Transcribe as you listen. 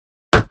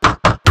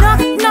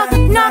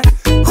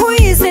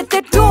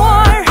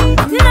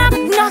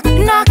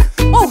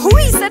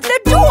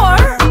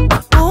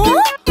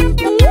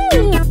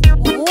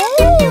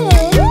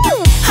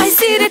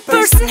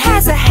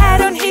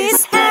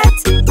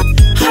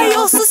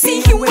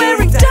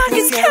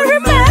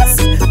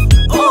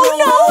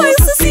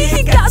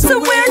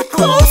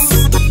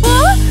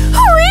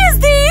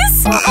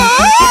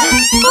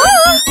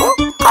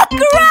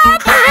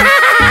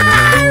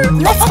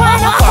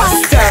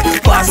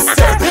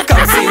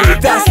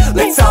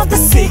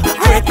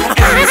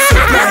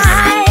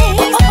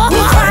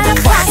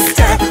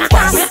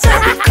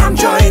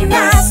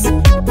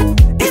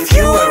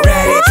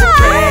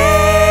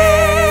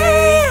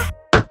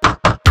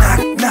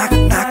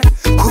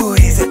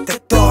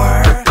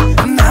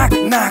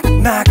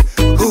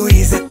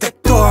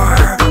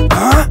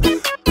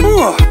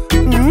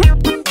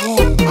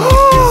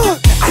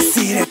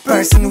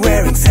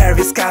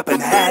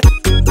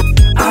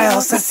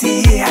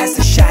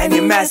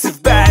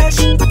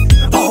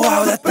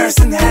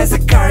person has a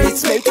car,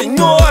 it's making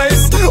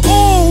noise.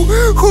 Oh,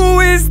 who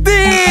is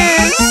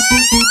this?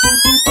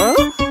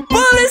 Huh?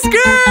 Police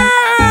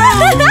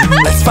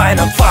girl! Let's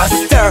find out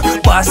faster,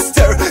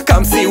 Buster.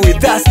 Come see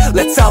with us,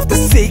 let's solve the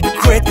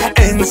secret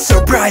and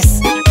surprise.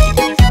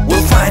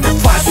 We'll find out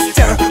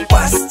faster,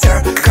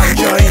 Buster. Come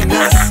join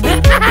us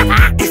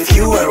if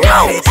you are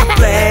ready to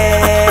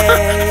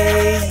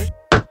play.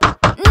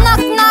 Knock,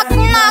 knock,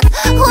 knock.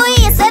 Who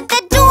is at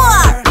the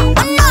door?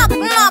 Knock,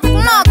 knock,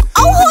 knock.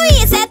 Oh, who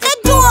is at the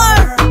door?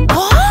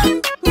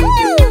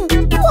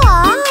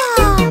 Wow.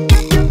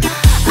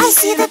 I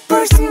see that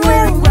person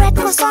wearing red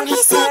clothes on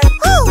his head.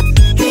 Oh,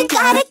 he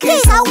got a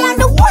case. I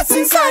wonder what's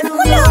inside. Who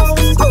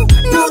knows? Oh,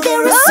 no,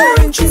 there is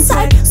orange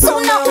inside. So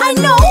now I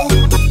know.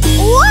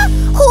 What?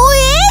 Who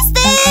is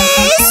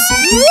this?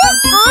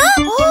 Huh?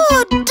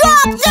 Oh,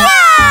 doctor!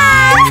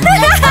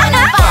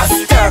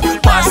 Buster,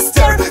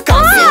 Buster,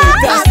 come see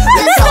with us.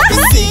 Let's solve the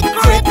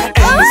secret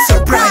and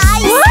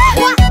surprise.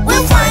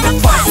 We'll find a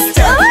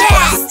Buster,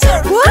 Buster.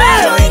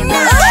 Join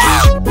us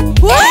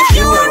if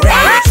you are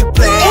ready to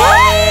play.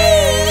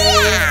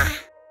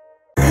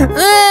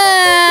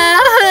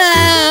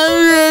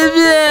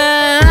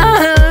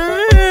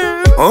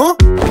 Huh?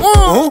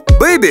 Oh,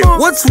 baby,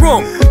 what's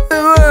wrong?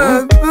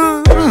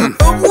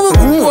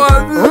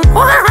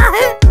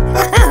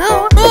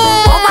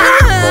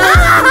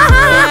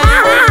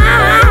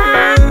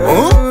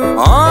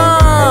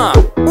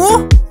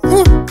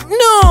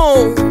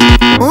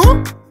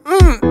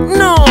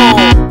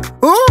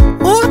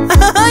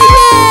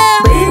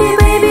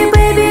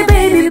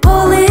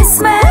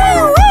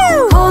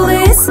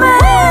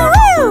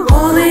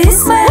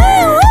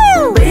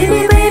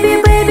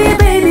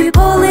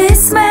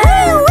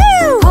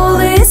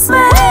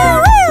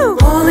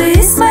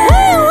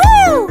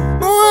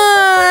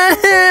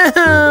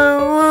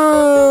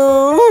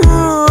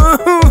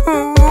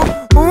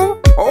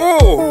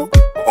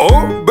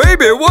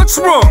 What's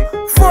wrong?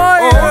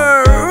 Fire!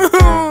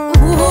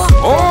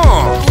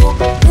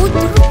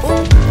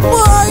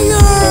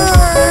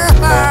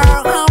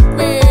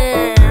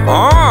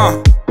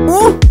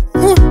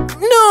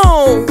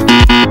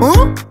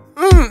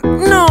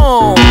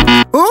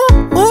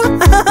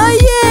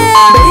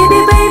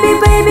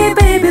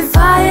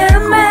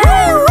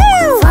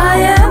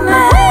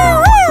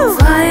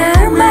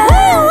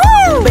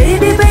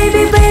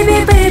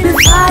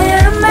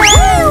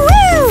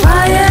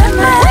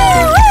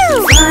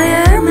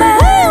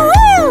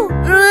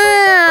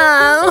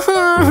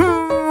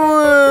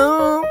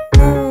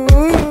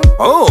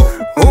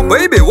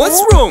 Baby,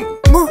 what's wrong?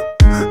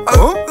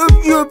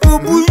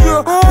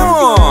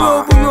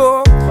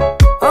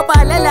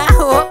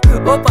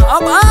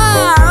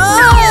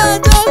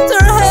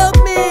 Doctor, help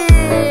me!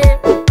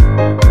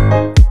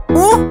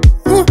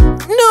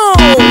 No!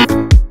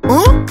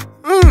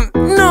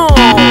 No!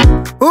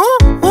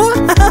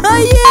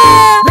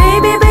 Yeah!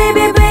 Baby,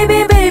 baby, baby,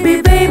 baby,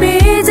 baby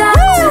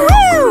doctor.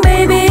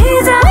 Baby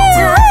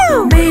doctor.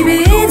 Baby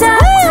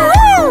doctor.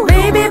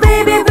 Baby,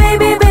 baby,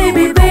 baby,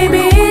 baby,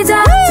 baby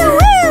doctor.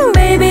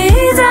 Baby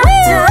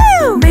doctor.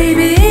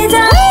 Baby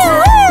doctor.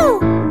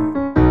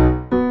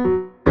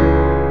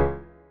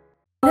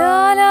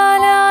 La la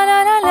la la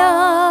la la.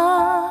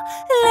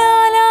 La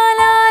la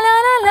la la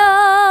la la.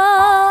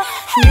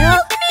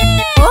 Help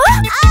me!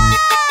 What?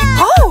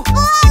 Oh!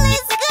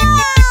 Police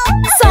girl!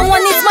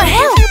 Someone needs my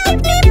help!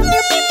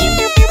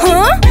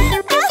 Huh?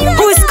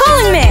 Who is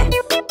calling me?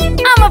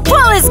 I'm a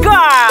police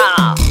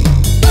girl!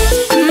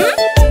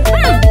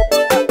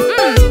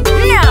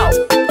 No!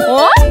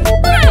 What?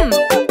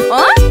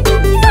 What?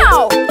 No!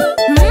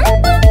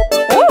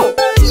 Oh!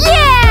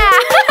 Yeah!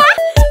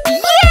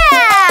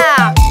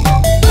 Yeah!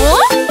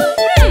 What?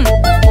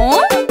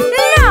 Oh?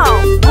 No!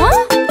 Huh?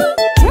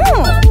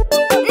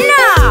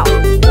 No!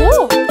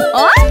 Oh!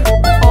 What?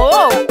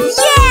 Oh!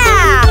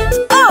 Yeah!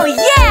 Oh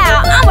yeah!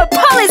 I'm a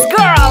police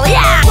girl!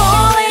 Yeah!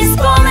 Police,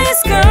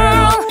 police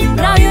girl.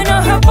 Now you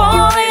know her.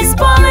 Police,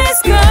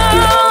 police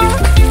girl.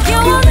 You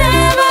will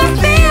never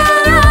be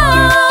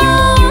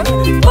alone.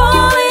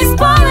 Police,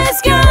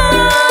 police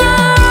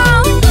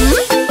girl.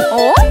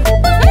 Oh?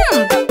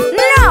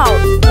 No!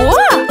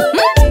 What?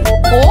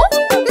 Oh?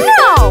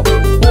 No!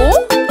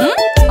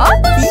 Oh?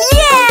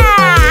 Yeah!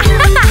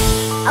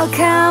 I'll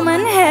come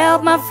and help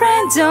my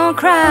friend, don't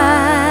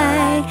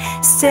cry.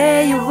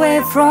 Stay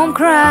away from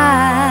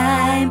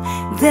crime,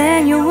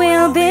 then you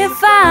will be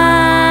fine.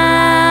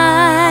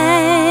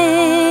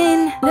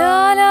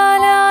 La la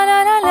la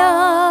la la la.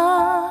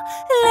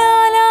 La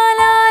la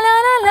la la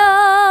la la.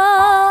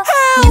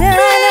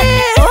 Help me!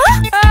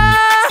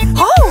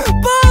 Oh!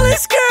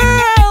 Police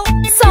girl!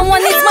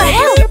 Someone needs my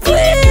help!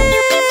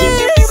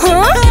 Please!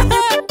 Huh?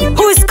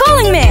 Who is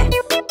calling me?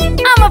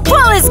 I'm a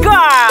police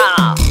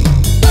girl!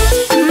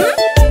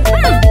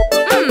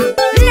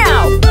 No!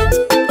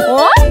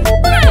 What?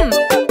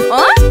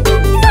 What?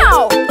 No!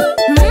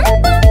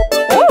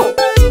 Oh!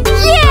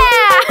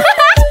 Yeah!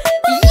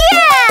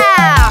 Yeah!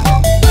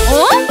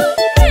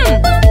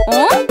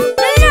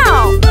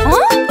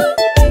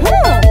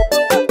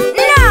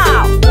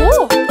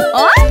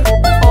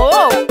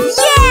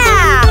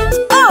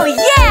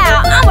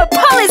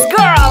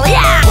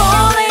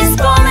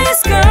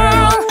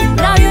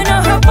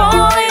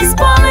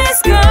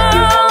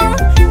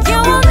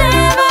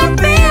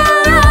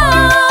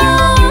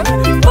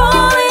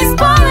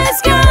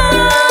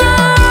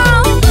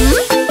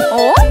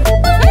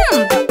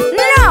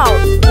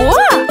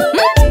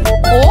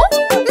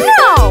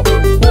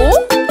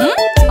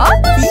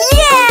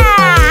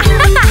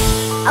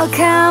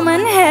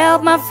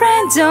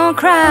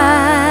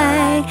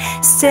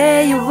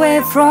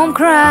 away from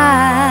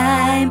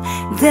crime,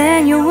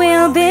 then you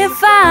will be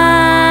fine.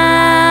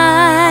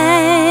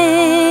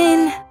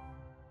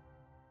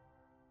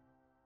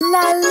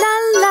 La la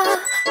la,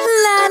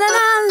 la la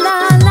la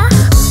la la.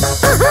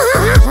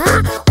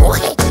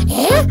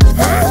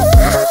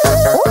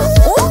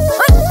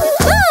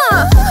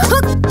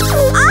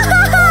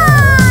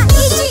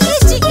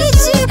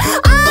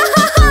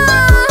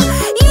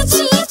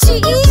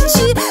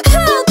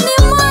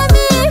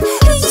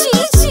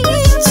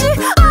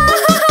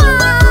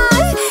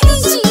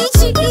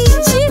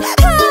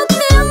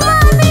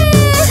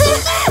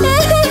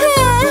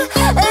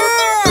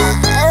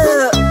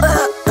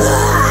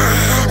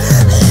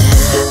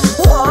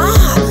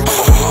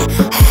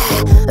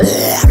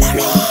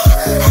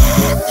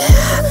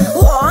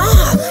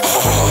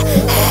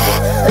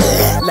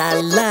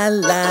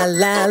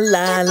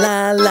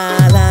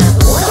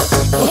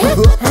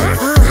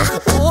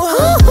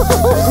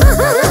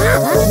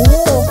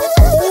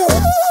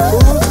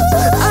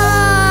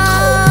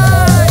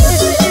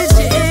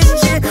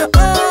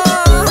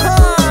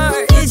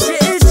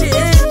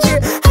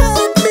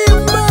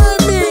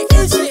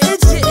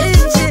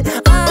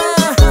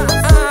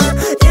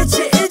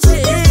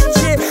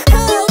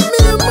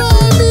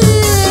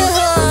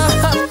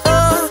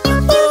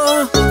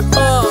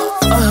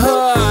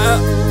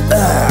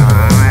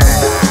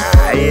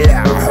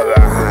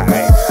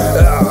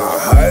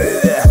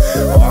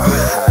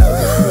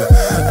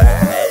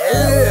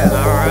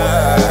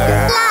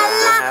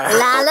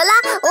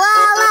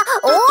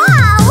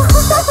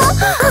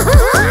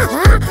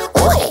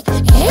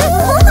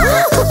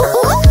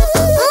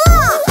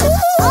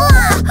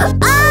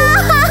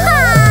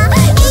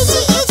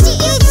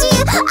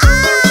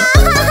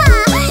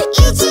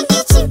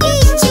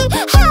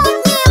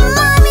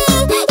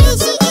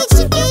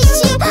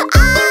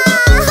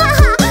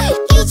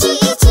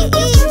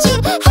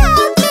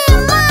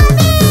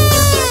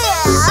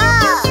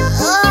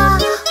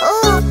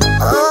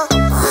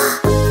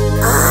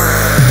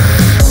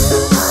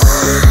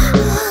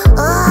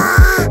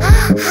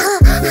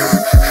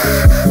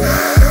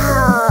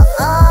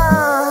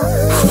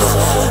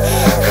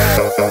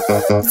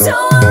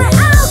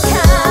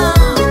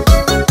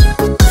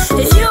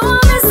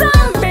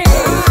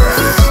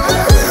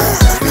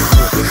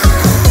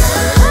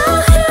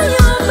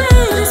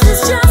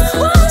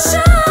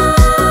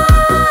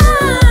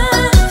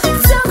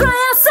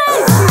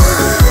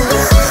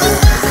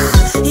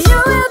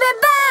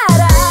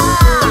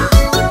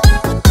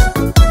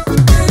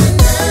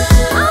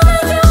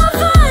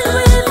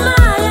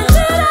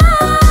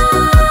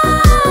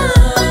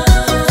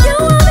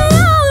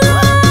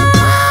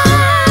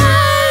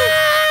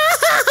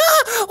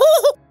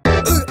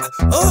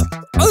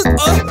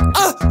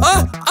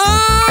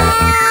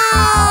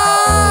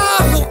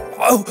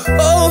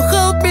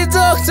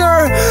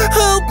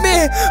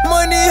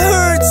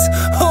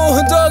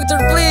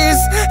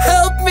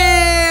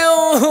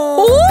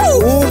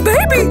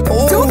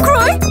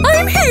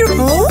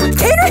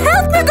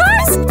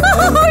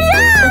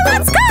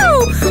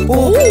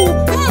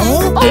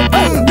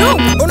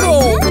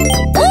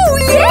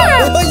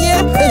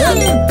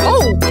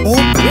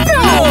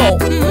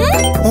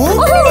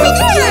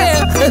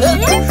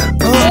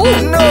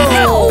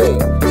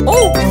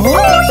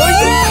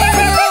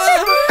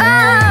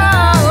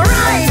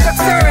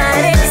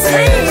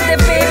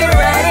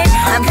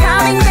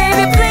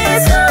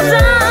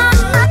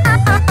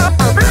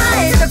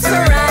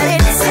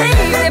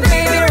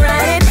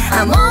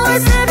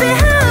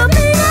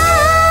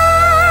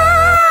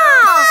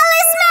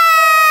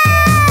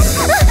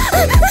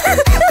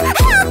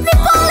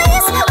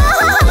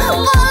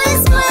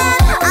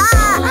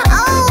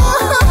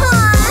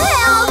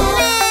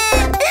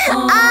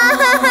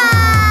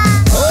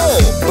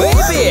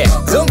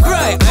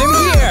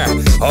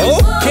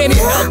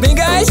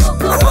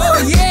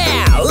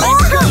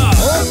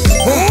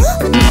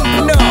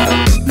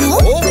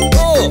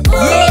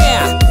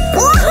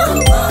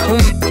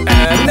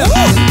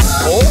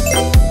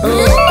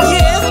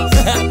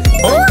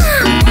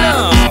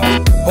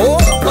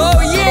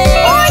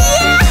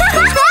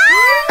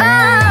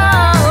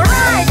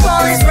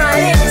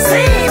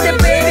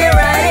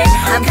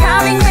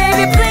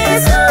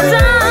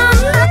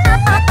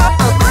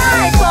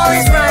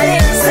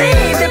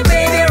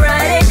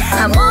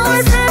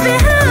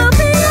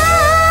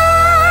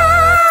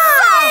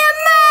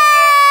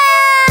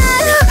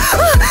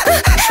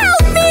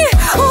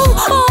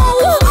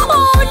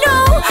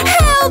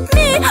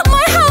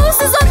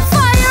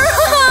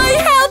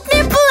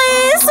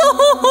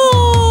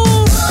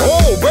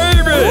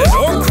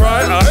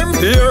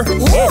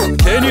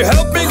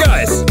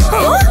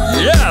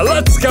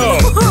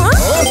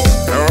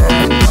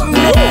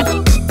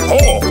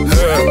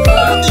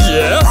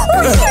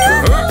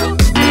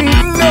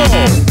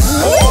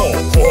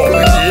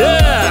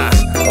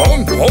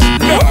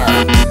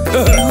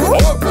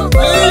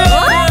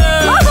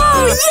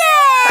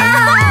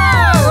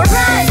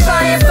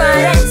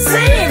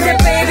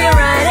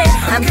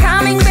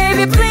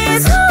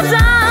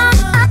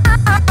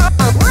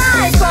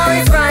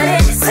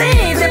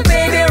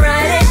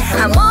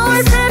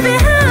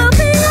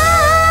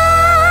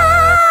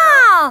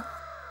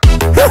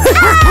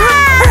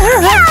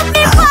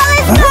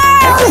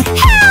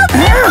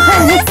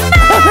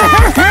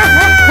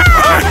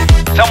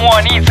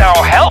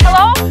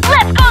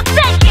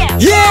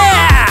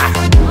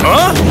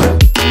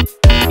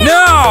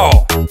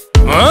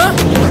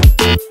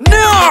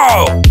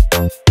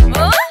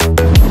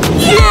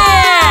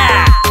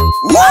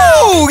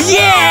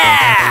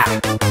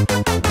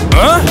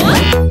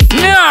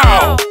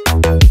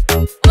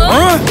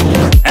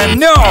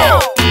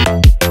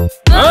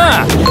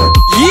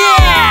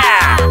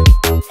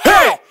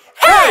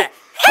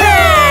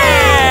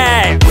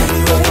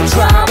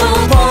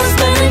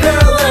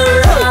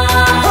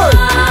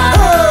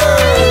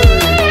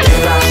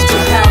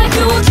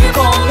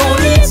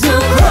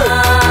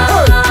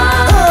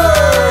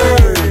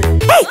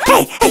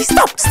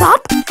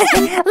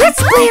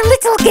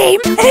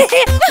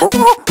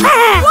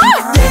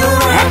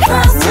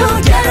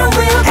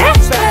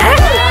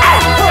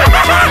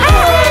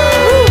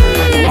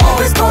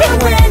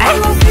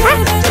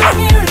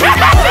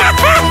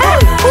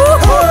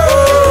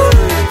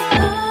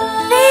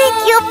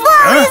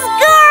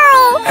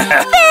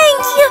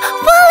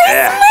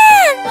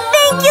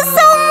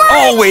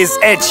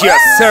 at your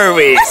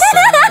service.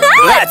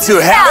 Glad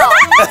to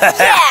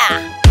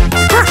help.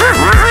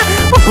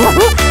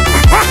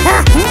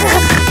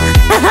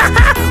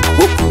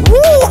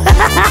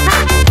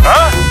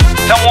 Huh?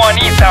 Someone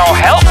needs our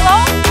help?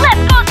 Hello?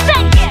 Let's go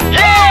sing it!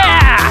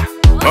 Yeah!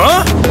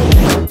 Huh?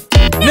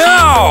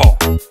 No!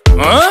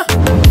 Huh?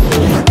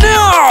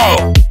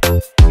 No!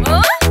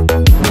 Huh?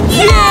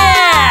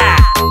 Yeah!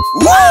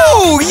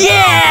 Woo!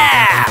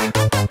 Yeah!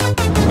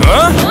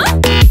 Huh?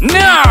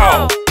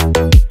 No!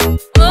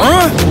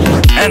 Huh?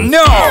 And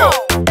no!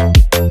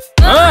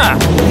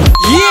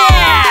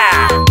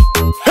 Yeah!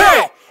 Hey!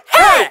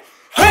 Hey!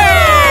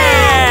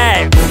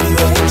 Hey!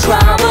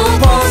 Trouble,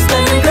 boys,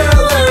 baby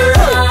girl, learn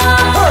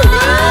how.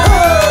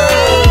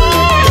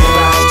 They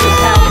rush to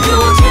help you,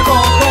 you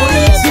gon' no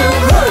need to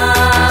cry.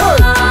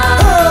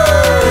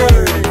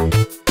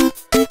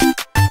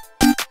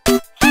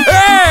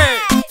 Hey!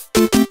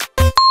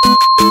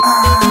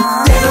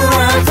 They'll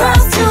run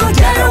fast,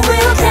 together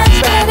we'll catch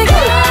better guy.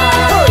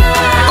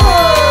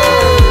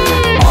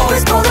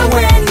 Always call them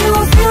when you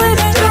feel it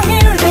and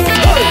you hear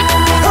it.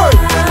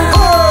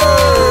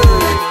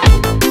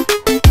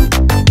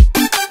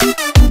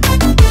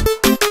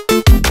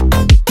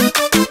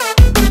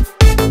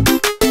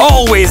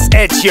 Always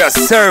at your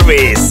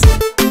service.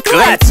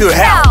 Glad to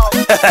help.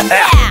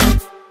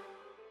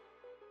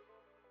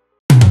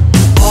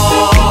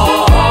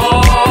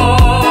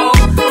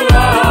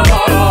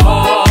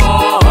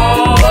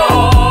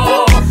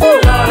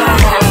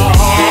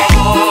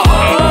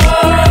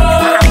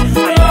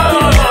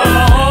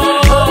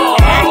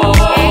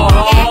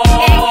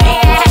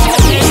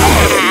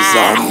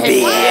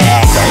 Zombie,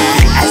 a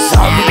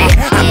zombie,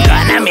 I'm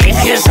gonna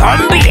make you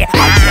zombie.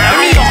 I'll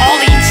turn you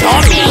all into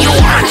zombie, you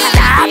won't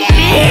stop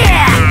me.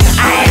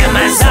 I am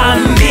a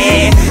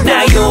zombie,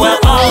 now you will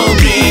all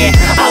be.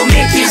 I'll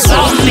make you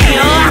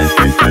zombie.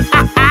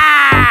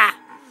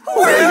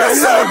 We're a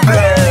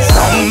zombie.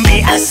 Zombie,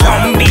 a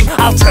zombie,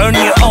 I'll turn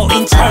you all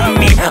into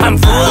me. I'm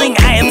fooling,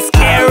 I am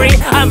scary,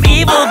 I'm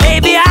evil,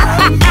 baby.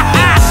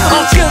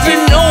 All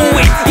children know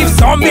it. If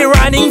zombie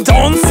running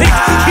don't sit,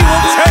 he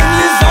will turn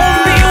you zombie.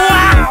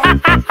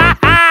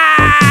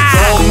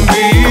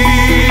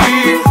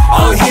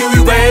 I'll heal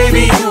you,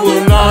 baby, you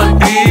will not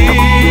be.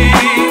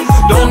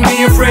 Don't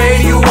be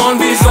afraid, you won't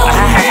be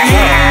zombie.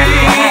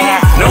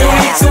 No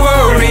need to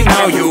worry,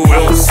 now you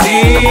will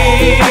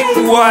see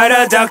what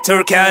a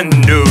doctor can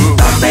do.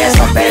 Zombie,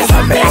 zombie,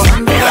 zombie,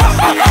 zombie.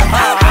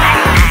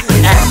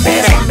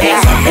 Zombie,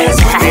 zombie, zombie,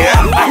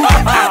 zombie.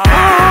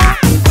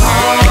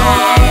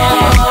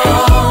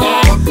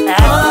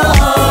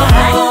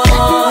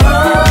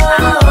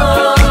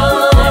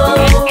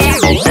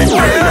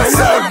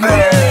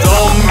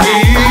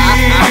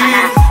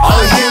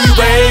 I'll heal you,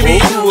 baby,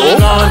 you will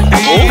not be.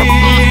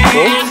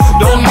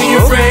 Don't be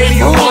afraid,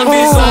 you won't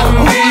be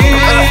zombie.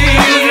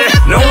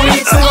 No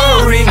need to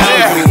worry,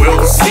 now you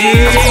will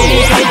see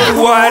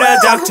what a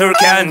doctor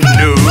can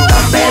do.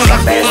 Zombie,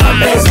 zombie,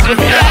 zombie,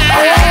 zombie.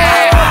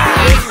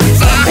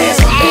 Zombie,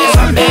 zombie,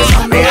 zombie,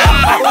 zombie.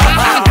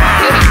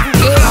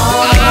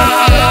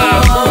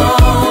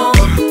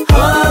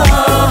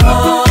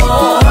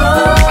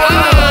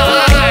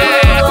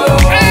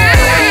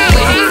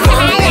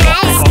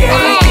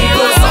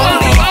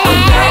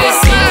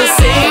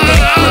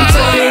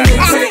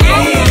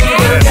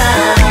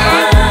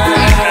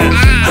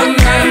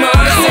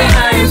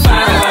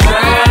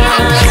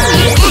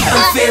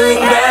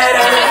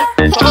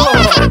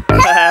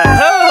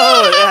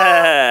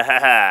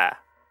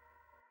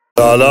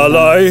 La la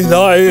la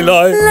la la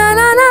La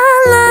la la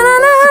la la la.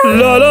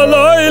 la la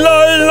la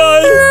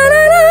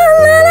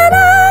la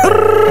la.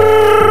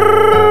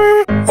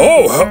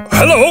 Oh,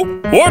 hello.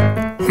 What?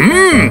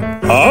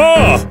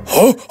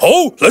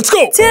 Oh, let's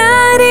go.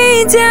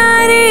 Daddy,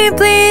 Daddy,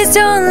 please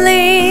don't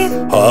leave.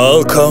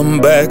 I'll come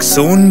back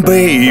soon,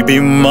 baby,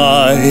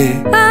 my.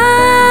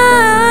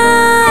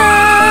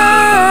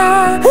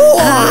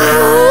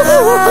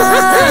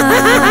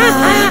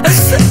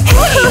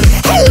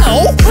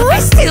 Hello, I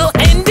steal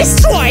and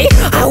destroy.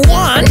 I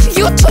want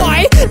your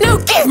toy. Now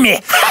give me.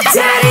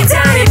 Daddy,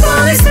 Daddy,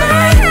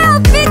 policeman,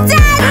 Help me,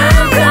 Daddy!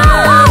 I'm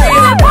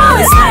calling the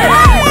policeman.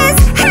 Please,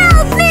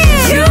 help me!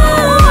 You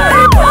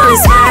are a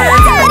policeman.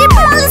 Daddy,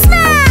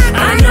 policeman! I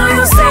know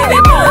you save me,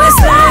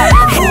 policeman.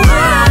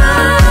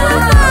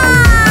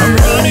 I'm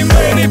running,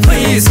 baby,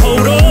 please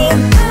hold on.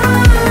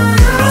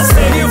 I'll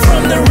save you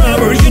from the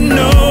robber, you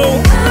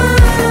know.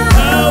 I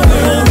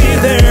will be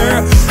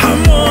there.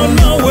 I'm on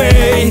my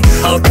way.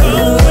 I'll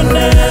come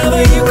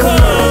whenever you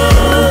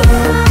call.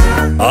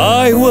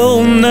 I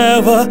will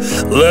never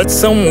let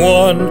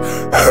someone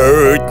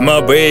hurt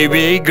my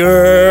baby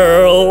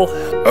girl.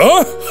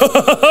 Oh,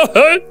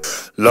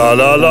 la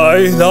la la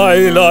la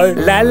la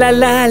La la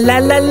la la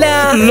la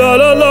la. la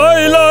la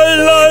la la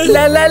la.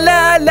 La la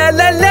la la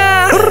la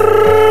la.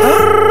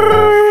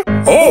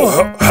 Oh, Oh,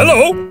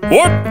 hello.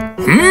 What?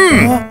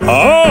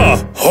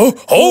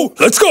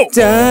 Let's go.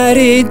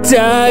 Daddy,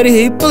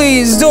 Daddy,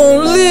 please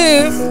don't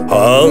leave.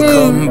 I'll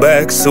come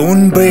back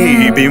soon,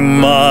 baby,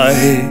 my.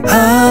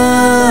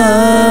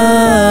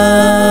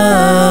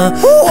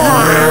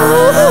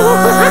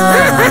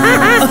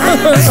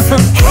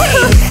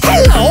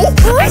 Hello,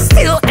 I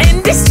steal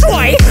and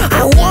destroy.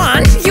 I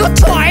want your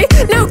toy.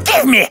 Now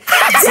give me.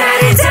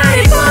 Daddy,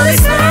 Daddy,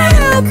 policeman,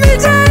 help me,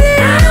 Daddy.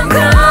 I'm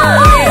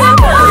calling the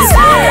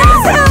policeman.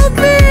 Help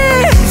me.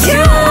 You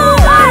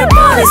are a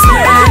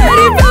policeman.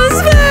 Daddy,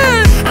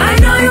 policeman. I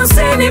know you'll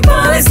save me,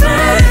 policeman.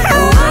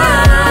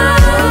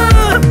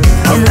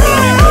 I'm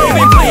running,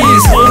 baby,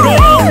 please hold on.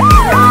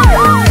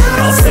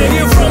 I'll save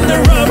you from the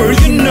robber,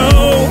 you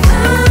know.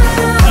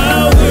 I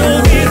will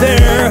be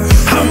there.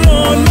 I'm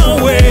on my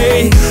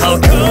way. I'll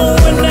come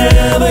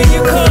whenever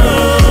you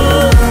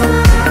call.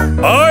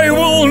 I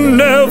will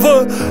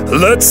never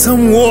let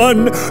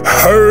someone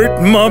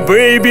hurt my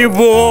baby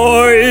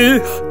boy.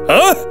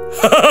 Huh?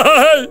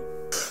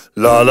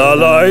 La la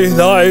la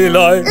la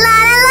la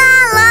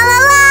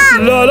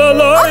la la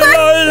la.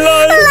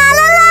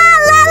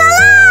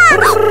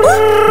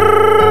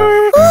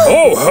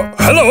 Oh,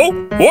 hello.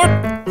 What?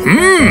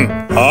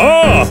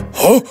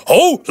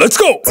 Let's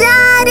go.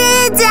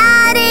 Daddy,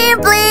 Daddy,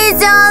 please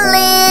don't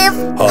leave.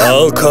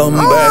 I'll come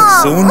back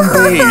soon,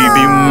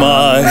 baby,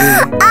 my.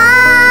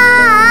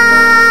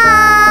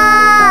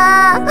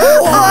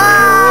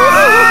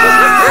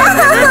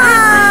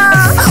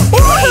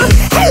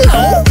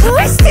 Hello, I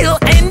steal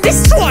and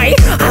destroy.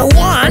 I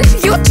want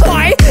your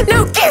toy.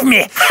 Now give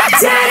me.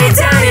 Daddy,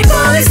 Daddy,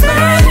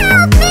 policeman.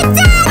 Help me,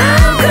 Daddy.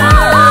 I'm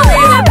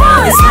calling the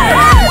policeman.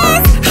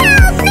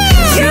 Help me.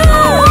 You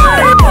are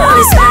a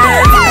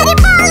policeman. Daddy,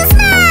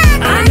 policeman.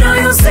 I know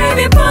you'll save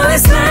me,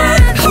 policeman.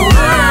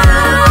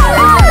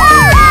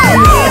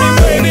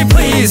 Baby,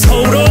 please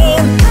hold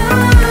on.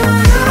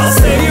 I'll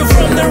save you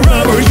from the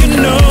robber, you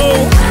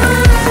know.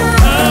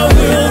 I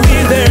will be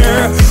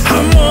there.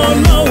 I'm on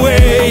my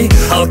way.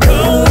 I'll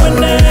come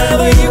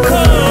whenever you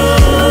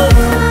call.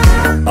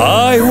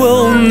 I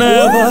will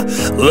never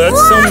let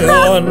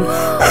someone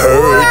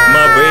hurt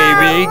my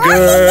baby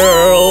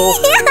girl.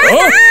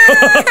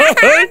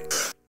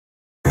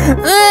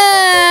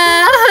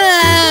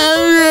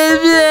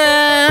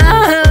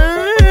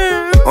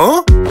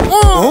 Huh?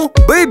 Oh,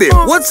 baby,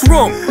 what's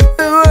wrong?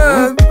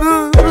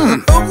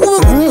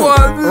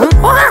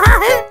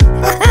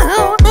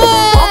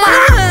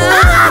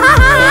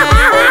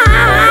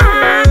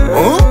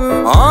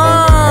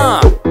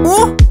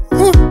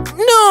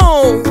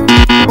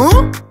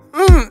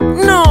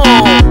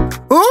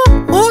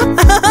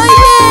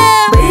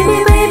 Baby,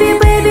 baby,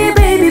 baby,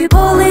 baby,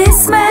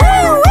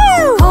 policeman.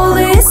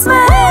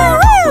 Policeman.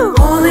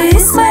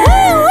 Policeman.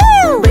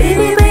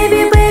 Baby,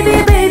 baby, baby,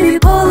 baby,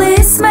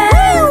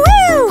 policeman.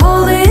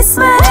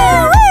 Policeman.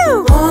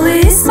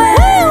 Policeman.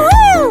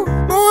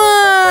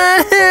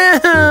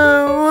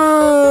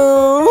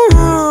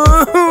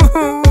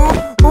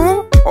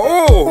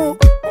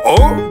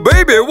 Oh,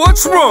 baby,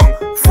 what's wrong?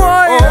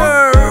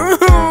 Fire!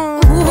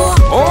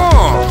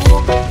 Oh,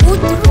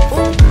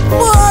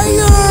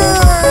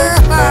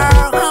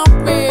 Help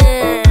me!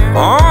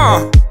 ah.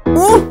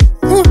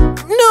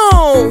 No!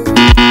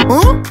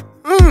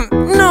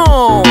 No!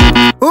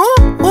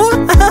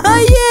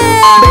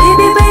 Yeah!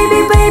 Baby, baby,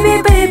 baby,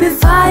 baby,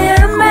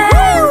 fireman.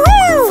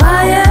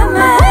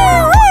 Fireman.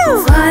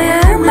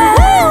 Fireman.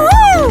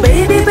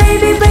 Baby,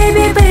 baby,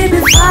 baby, baby,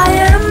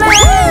 fireman.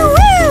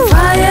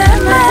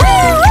 Fireman.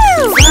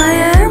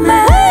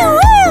 Fireman.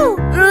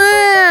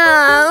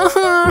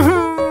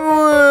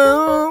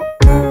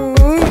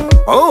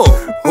 Oh,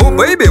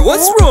 baby,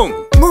 what's wrong?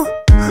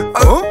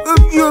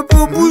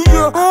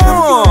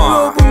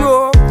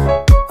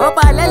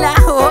 Opa, lala!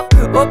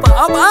 Opa,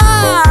 opa!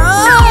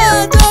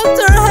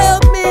 Doctor,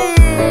 help me!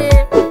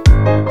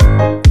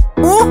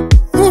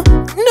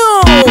 No!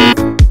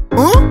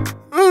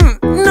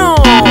 No!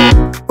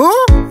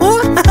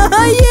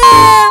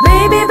 Yeah!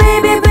 Baby,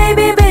 baby,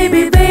 baby,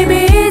 baby,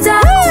 baby,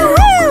 doctor.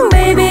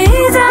 Baby,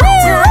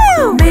 doctor.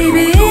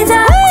 Baby,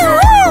 doctor.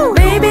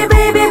 Baby,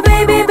 baby,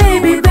 baby,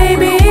 baby,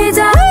 baby,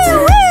 doctor.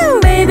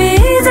 Baby,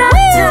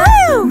 doctor.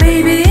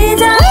 Baby,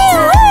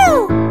 doctor.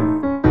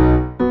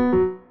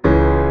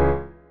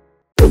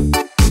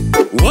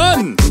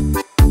 1,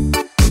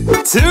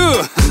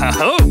 2,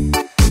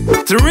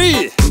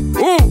 3,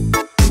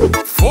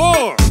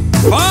 4,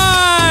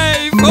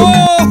 5.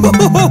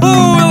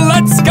 Oh,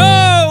 let's go!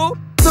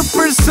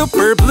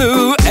 Super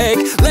blue egg.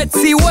 Let's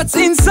see what's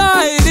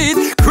inside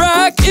it.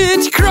 Crack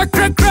it, crack,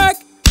 crack, crack.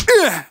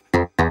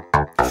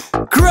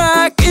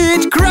 Crack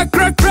it, crack,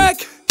 crack,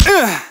 crack.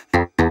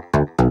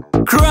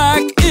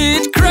 Crack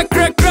it, crack,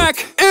 crack,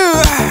 crack.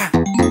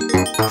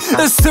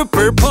 A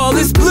super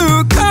police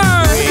blue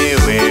car.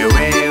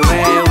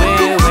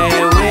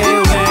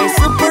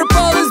 Super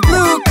police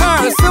blue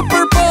car. Super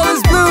police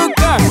blue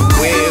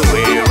car.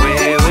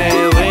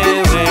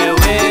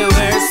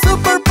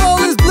 Super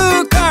police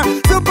blue car.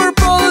 Super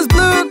police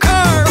blue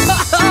car.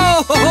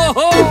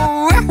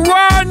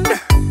 1,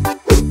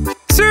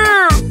 2,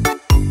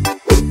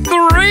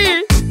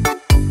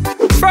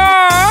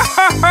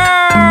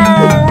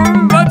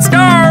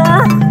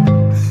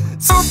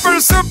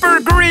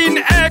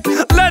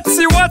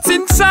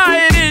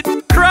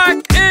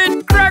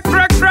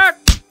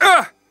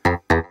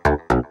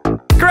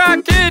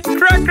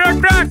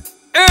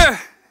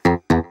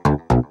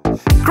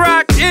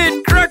 Crack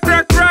it, crack,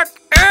 crack, crack.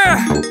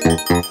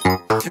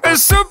 A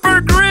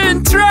super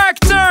green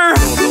tractor.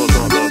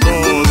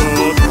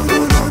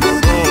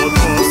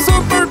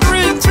 Super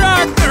green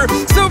tractor.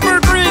 Super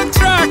green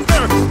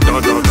tractor.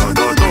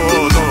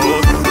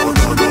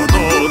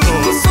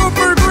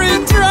 Super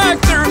green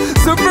tractor.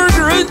 Super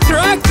green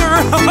tractor.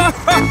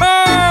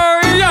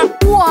 Yeah.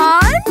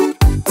 1,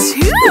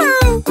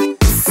 2,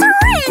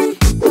 3.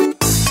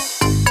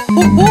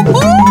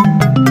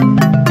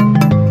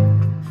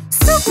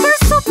 Super,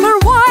 super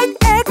white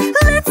egg.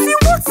 Let's see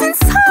what's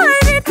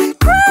inside it.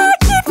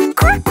 Crack it,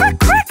 crack, crack,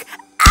 crack.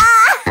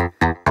 Ah!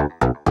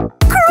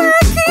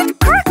 Crack it,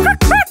 crack, crack,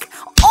 crack.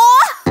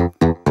 Oh!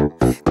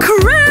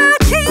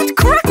 Crack it,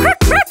 crack, crack,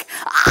 crack.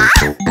 Ah!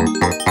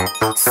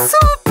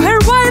 Super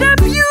white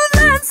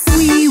ambulance.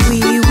 Wee,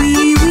 wee,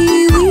 wee, wee,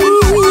 wee, wee,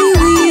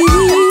 wee,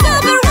 wee.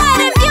 Super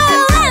white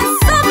ambulance.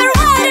 Super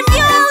white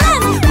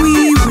ambulance.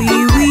 Wee,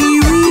 wee, wee,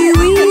 wee,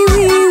 wee,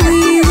 wee,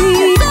 wee,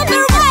 wee.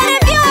 Super white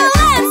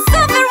ambulance.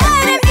 Super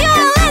white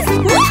ambulance.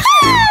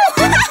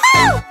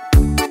 Woohoo!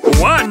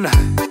 1,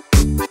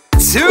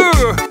 2.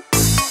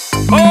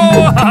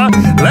 Oh,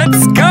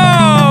 let's go!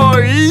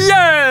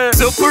 Yeah!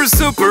 Super,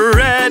 super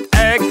red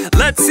egg.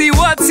 Let's see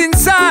what's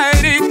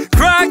inside it.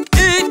 Crack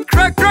it,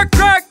 crack, crack,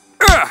 crack.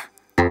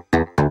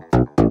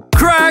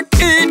 Crack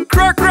it,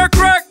 crack, crack,